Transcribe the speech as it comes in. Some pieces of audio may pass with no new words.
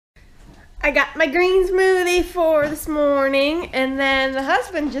I got my green smoothie for this morning, and then the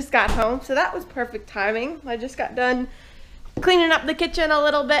husband just got home, so that was perfect timing. I just got done cleaning up the kitchen a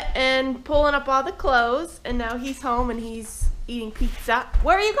little bit and pulling up all the clothes, and now he's home and he's eating pizza.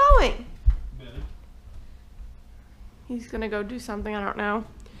 Where are you going? Better. He's gonna go do something, I don't know.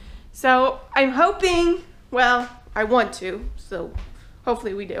 So I'm hoping, well, I want to, so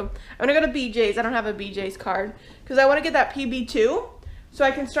hopefully we do. I'm gonna go to BJ's. I don't have a BJ's card because I want to get that PB2 so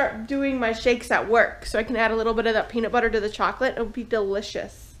I can start doing my shakes at work. So I can add a little bit of that peanut butter to the chocolate. It would be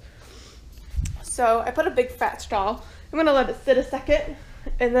delicious. So I put a big fat straw. I'm gonna let it sit a second,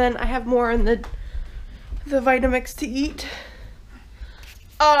 and then I have more in the Vitamix to eat.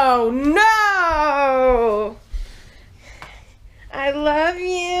 Oh no! I love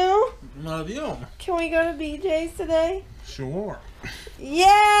you. Love you. Can we go to BJ's today? Sure.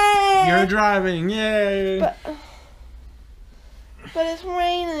 Yay! You're driving, yay! But it's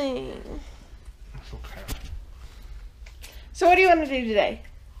raining. It's okay. So what do you want to do today?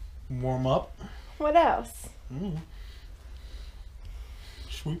 Warm up. What else?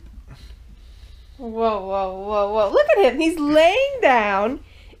 Sweet. Whoa, whoa, whoa, whoa. Look at him. He's laying down,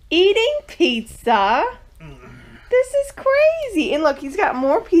 eating pizza. This is crazy. And look, he's got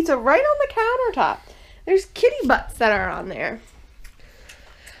more pizza right on the countertop. There's kitty butts that are on there.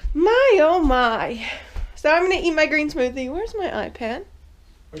 My, oh my. So I'm going to eat my green smoothie. Where's my iPad?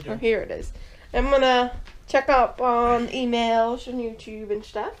 Okay. Oh, here it is. I'm going to check up on emails and YouTube and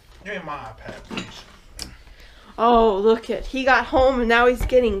stuff. Give me my iPad, please. Oh, look it. He got home and now he's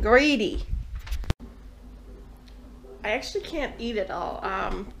getting greedy. I actually can't eat it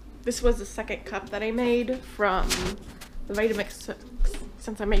all. This was the second cup that I made from the Vitamix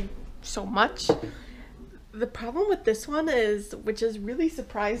since I made so much. The problem with this one is, which is really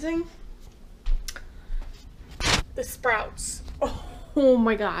surprising, the sprouts. Oh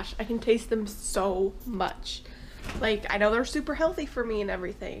my gosh, I can taste them so much. Like, I know they're super healthy for me and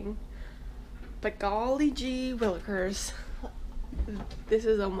everything, but golly gee willikers, this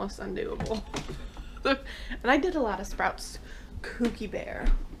is almost undoable. And I did a lot of sprouts, Kooky Bear.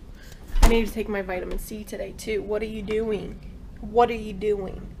 I need to take my vitamin C today too. What are you doing? What are you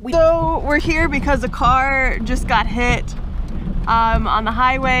doing? So we're here because a car just got hit on the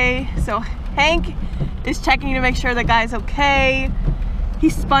highway. So Hank is checking to make sure the guy's okay. He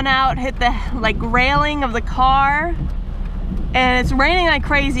spun out, hit the railing of the car, and it's raining like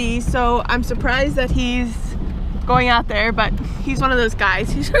crazy. So I'm surprised that he's going out there, but he's one of those guys.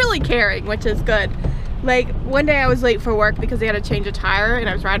 He's really caring, which is good. Like, one day I was late for work because they had to change a tire and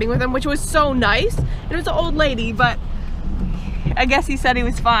I was riding with him, which was so nice. It was an old lady, but I guess he said he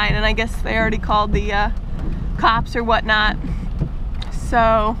was fine, and I guess they already called the cops or whatnot.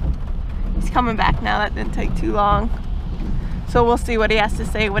 So he's coming back now. That didn't take too long. So we'll see what he has to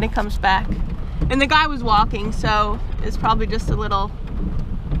say when he comes back. And the guy was walking, so it's probably just a little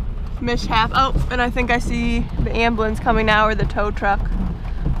mishap. Oh, and I think I see the ambulance coming now, or the tow truck.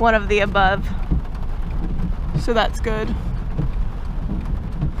 One of the above. So that's good.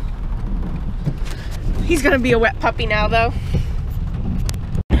 He's gonna be a wet puppy now though.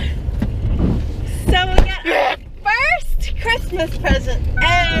 So we got our first Christmas present,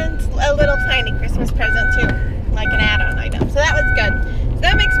 and a little tiny Christmas present too, like an add-on item. So that was good. So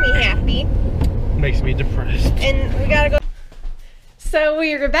that makes me happy. Makes me depressed. And we gotta go. So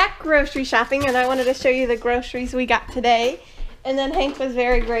we are back grocery shopping, and I wanted to show you the groceries we got today. And then Hank was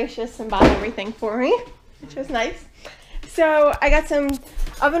very gracious and bought everything for me, which was nice. So I got some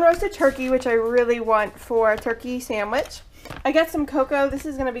oven roasted turkey, which I really want for a turkey sandwich. I got some cocoa. This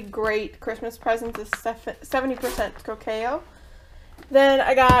is going to be great Christmas presents. It's 70% cacao. Then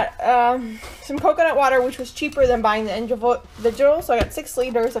I got some coconut water, which was cheaper than buying the individual. So I got 6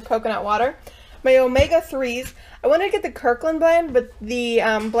 liters of coconut water. My omega-3s. I wanted to get the Kirkland blend, but the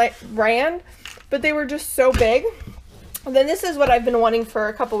brand, but they were just so big. And then this is what I've been wanting for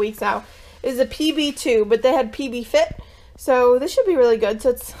a couple weeks now, is a PB2, but they had PB Fit. So this should be really good.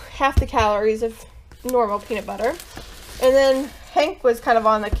 So it's half the calories of normal peanut butter. And then Hank was kind of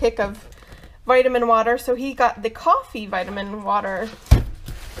on the kick of vitamin water, so he got the coffee vitamin water.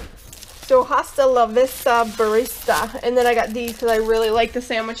 So Hasta La Vista Barista. And then I got these because I really like the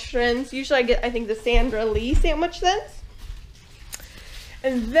sandwich thins. Usually I get, I think, the Sandra Lee sandwich thins.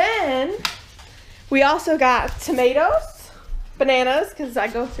 And then we also got tomatoes, bananas, because I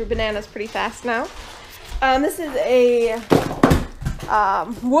go through bananas pretty fast now. This is a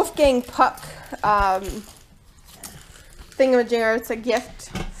Wolfgang Puck thingamajigger. It's a gift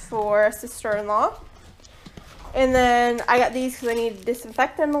for a sister-in-law. And then I got these because I need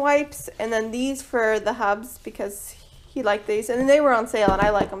disinfectant wipes, and then these for the hubs because he liked these, and they were on sale and I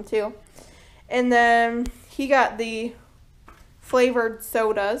like them too. And then he got the flavored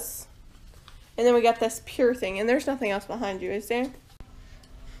sodas. And then we got this pure thing. And there's nothing else behind you, is there?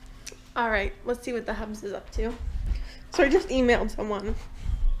 Alright, let's see what the Hubs is up to. So I just emailed someone,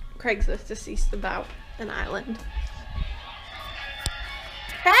 Craigslist, deceased about an island.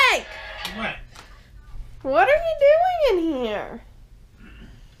 Hey! What? What are you doing in here?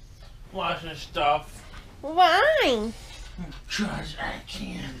 Washing stuff. Why? Because I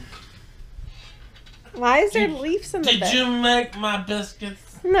can. Why is there leaves in the bed? Did you make my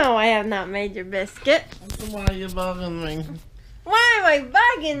biscuits? No, I have not made your biscuit. Why are you bugging me? Why am I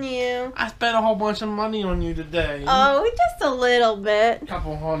bugging you? I spent a whole bunch of money on you today. Oh, just a little bit.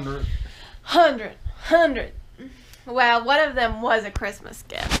 Couple hundred. Hundred. Well, one of them was a Christmas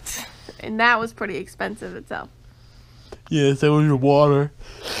gift. And that was pretty expensive itself. Yes, that was your water.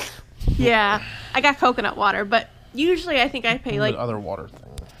 Yeah, I got coconut water, but usually I think I pay like... The other water thing.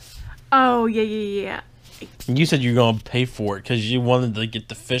 Oh, yeah. You said you were going to pay for it because you wanted to get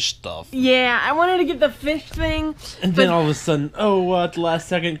the fish stuff. Yeah, I wanted to get the fish thing. And then all of a sudden, at the last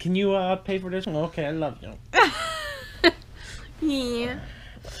second, can you pay for this one? Okay, I love you. Yeah.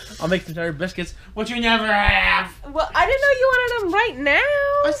 I'll make some cheddar biscuits, which you never have. Well, I didn't know you wanted them right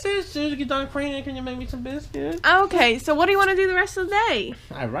now. I said as soon as you get done cleaning, can you make me some biscuits? Okay, so what do you want to do the rest of the day?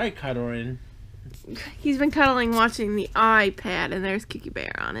 All right, cuddling. He's been cuddling watching the iPad, and there's Kiki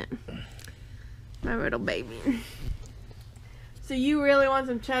Bear on it. My little baby. So you really want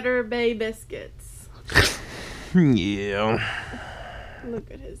some Cheddar Bay biscuits? Yeah. Look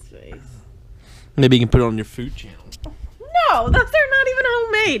at his face. Maybe you can put it on your food channel. No, they're not even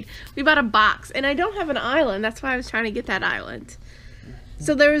homemade. We bought a box, and I don't have an island. That's why I was trying to get that island.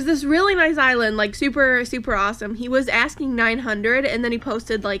 So there was this really nice island, like super, super awesome. He was asking $900, and then he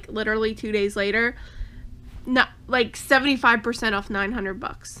posted like literally 2 days later, not like 75% off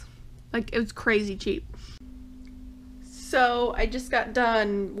 $900. Like it was crazy cheap. So I just got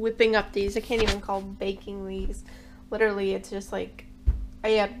done whipping up these. I can't even call baking these. Literally, it's just like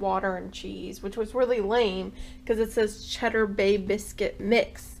I add water and cheese, which was really lame because it says Cheddar Bay Biscuit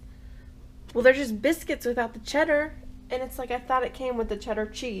Mix. Well, they're just biscuits without the cheddar. And it's like I thought it came with the cheddar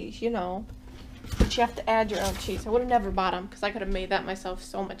cheese, you know. But you have to add your own cheese. I would have never bought them because I could have made that myself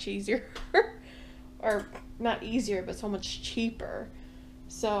so much easier. Or not easier, but so much cheaper.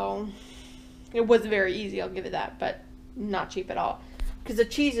 So it was very easy, I'll give it that, but not cheap at all. Because the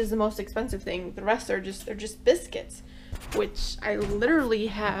cheese is the most expensive thing. The rest are just biscuits, which I literally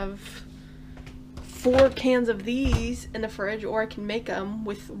have 4 cans of these in the fridge, or I can make them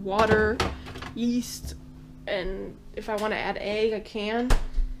with water, yeast, and if I want to add egg, I can.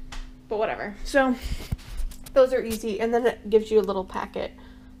 But whatever. So those are easy, and then it gives you a little packet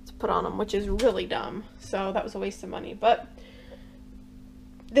to put on them, which is really dumb. So that was a waste of money, but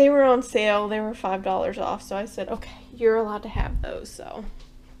they were on sale. They were $5 off, so I said, okay, you're allowed to have those. So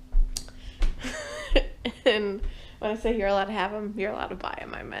and when I say you're allowed to have them, you're allowed to buy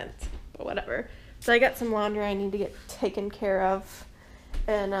them, I meant, but whatever. So I got some laundry I need to get taken care of,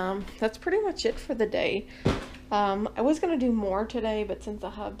 and that's pretty much it for the day. I was gonna do more today, but since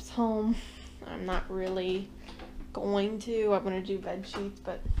the Hub's home, I'm not really going to. I'm gonna do bed sheets,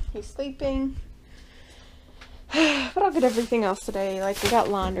 but he's sleeping. But I'll get everything else today. Like, we got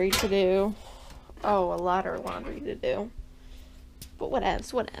laundry to do. Oh, a lot of laundry to do. But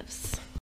whatevs.